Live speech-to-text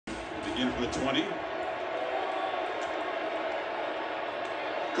again from the 20.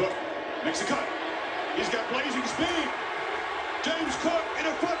 Cook makes a cut. He's got blazing speed. James Cook in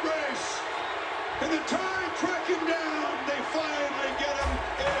a foot race. And the Tide track him down. They finally get him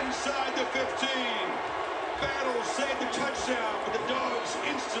inside the 15. Battle saved the touchdown, but the Dogs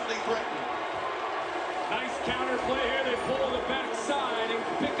instantly threatened. Nice counter play here. They pull the backside and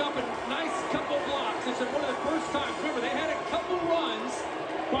pick up a nice couple blocks. It's one of the first times. Remember, they had a couple runs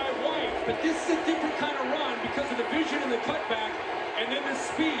by White, but this is a different kind of run because of the vision and the cutback, and then the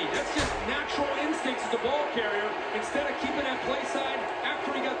speed. That's just natural instincts as the ball carrier. Instead of keeping that play side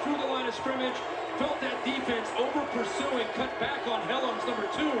after he got through the line of scrimmage, felt that defense over pursuing, cut back on Helms, number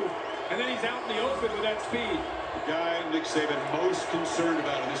 2, and then he's out in the open with that speed. The guy Nick Saban most concerned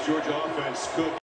about in this Georgia offense, Cook.